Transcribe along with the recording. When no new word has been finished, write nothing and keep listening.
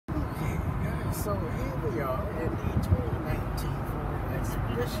So here we are in the 2019 Ford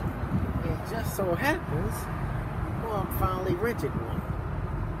Expedition. It just so happens, well, I'm finally rented one.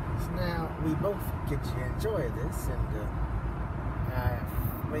 So now we both get to enjoy this, and I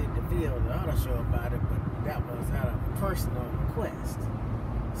made the video, the auto show about it, but that was out of personal request.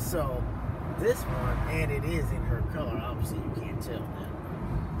 So this one, and it is in her color, obviously you can't tell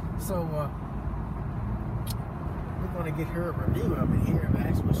now. So we're going to get her a review of it here and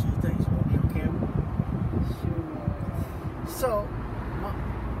ask what she thinks. You want to be on camera? Sure. So,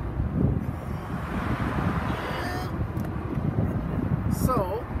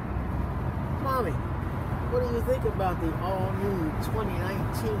 Mommy, what do you think about the all-new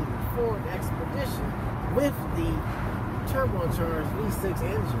 2019 Ford Expedition with the turbocharged V6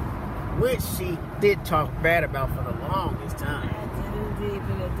 engine, which she did talk bad about for the longest time? I did indeed,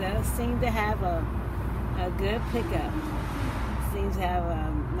 but it does seem to have a good pickup. Seems to have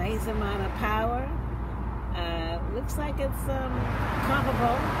a nice amount of power. Looks like it's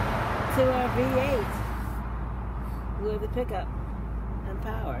comparable to a V8 with the pickup and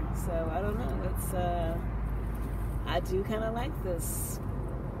power. So I don't know. It's I do kind of like this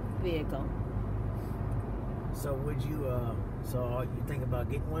vehicle. So would you so you think about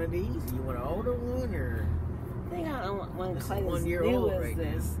getting one of these? You want an older one, or I think I don't want one this quite is 1 as year new old as right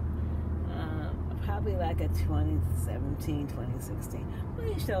this. Probably like a 2017, 2016.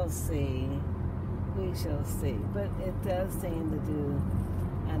 We shall see. We shall see. But it does seem to do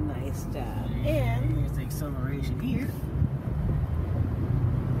a nice job. And here's the acceleration here.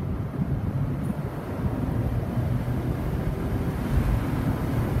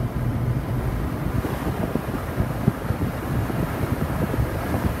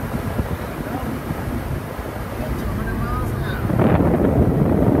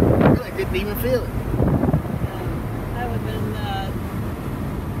 Didn't even feel it. That would have been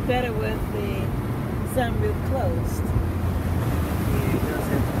better with the sunroof closed. Yeah, it does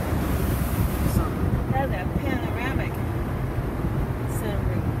have some. That's a panoramic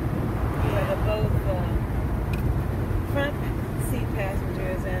sunroof. Yeah. For both front seat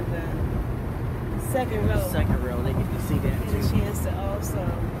passengers and the second row. Second row, they get to see that Get too. a chance to also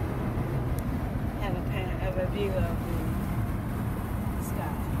have a view of the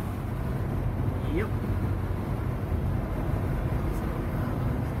sky. Yep.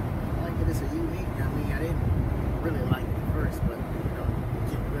 I like it. It's a unique. I mean, I didn't really like it at first, but you know,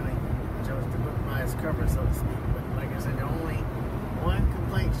 you can't really judge the book by its cover, so to speak. But like I said, the only one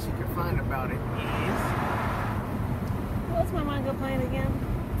complaint she could find about it is What's my one complaint again?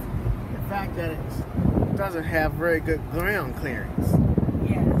 the fact that it doesn't have very good ground clearance.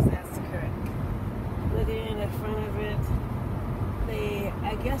 Yes, that's correct. Looking in the front of it,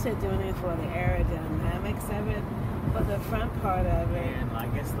 I guess they're doing it for the aerodynamics of it, but the front part of it, And I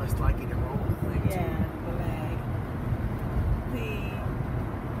guess less likely to roll the thing yeah, too. the lag. The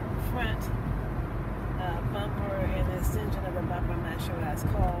front bumper and the extension of the bumper, I'm not sure what that's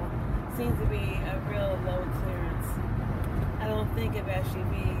called, seems to be a real low clearance. I don't think of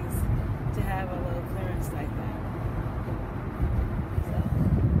SUVs to have a low clearance like that.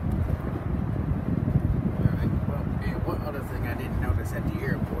 Other thing I didn't notice at the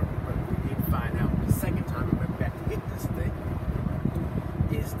airport, but we did find out the second time we went back to get this thing,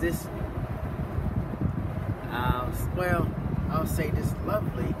 is this, I'll say this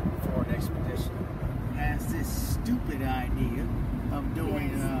lovely Ford Expedition has this stupid idea of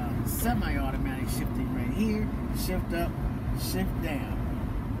doing semi-automatic shifting right here, shift up, shift down.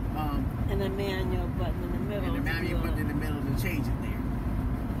 And a manual button in the middle. And the manual button in the middle to change it there.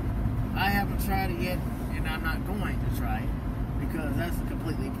 I haven't tried it yet, and I'm not going to try it because that's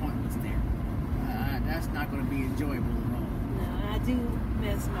completely pointless there. That's not going to be enjoyable at all. No, I do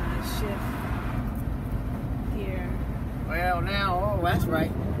miss my shift here. Well, now, oh, that's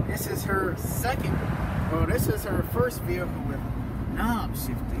right. This is her this is her first vehicle with knob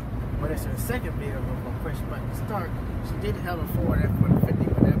shifting, but it's her second vehicle with push button start. She did have a Ford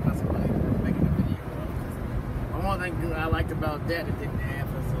F-150, but that wasn't really making a video of. But one thing good I liked about that it didn't have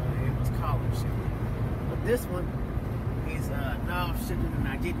was it was column shifting. But this one is knob shifting, and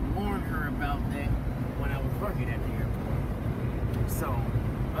I did warn her about that when I was working at the airport. So,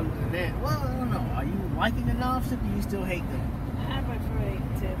 other than that, well, I don't know. Are you liking the knob shifting, or you still hate that? I prefer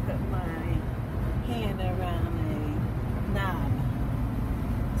to put my hand around a knob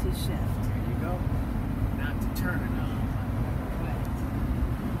to shift. There you go. Not to turn it on. Right.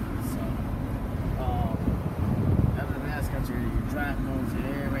 So, other than that, it's got your drive modes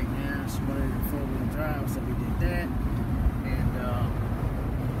there right now. She wanted it four-wheel drive, so we did that. And, of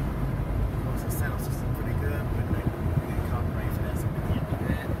course, the sound system pretty good, but like, we didn't copyright for that, so we can't do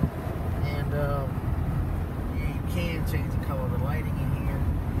that. And,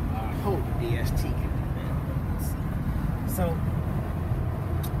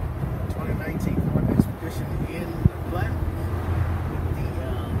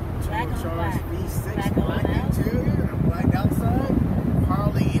 Black on turbocharged black. V6, Black on black out. interior, and a black outside.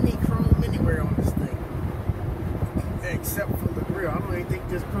 Hardly any chrome anywhere on this thing, except for the grill. I don't even think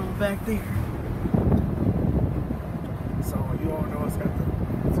there's chrome back there. So you all know it's got the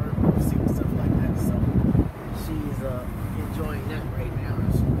third row seat and stuff like that. So she's enjoying that right now.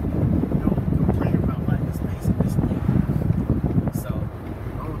 She don't complain about lack of space in this thing. So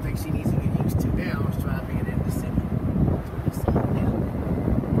I don't think she needs to get used to now is driving it in the city.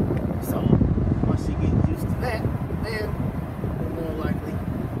 So once she gets used to that, then more likely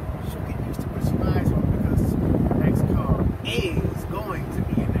she'll get used to what she buys her, because the next car is going to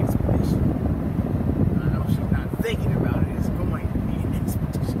be an Expedition. I know she's not thinking about it. It's going to be an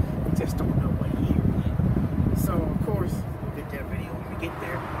Expedition. We just don't know what year yet. So of course we'll get that video when we get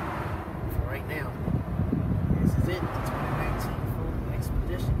there. For right now, this is it. The 2019 Ford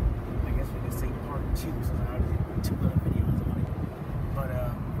Expedition. I guess we can say part 2, since I already did 2 other videos on it. But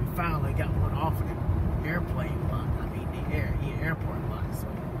we finally got one off of the airplane lot. I mean the airport lot, so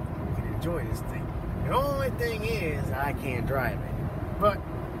we can enjoy this thing. The only thing is I can't drive it, but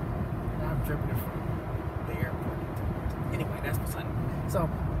I've driven it from the airport. Anyway, that's beside it. So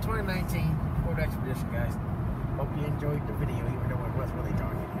 2019 Ford Expedition, guys. Hope you enjoyed the video, even though it was really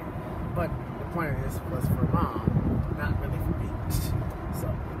dark in here. But the point of this was for Mom, not really for me. So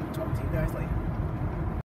talk to you guys later.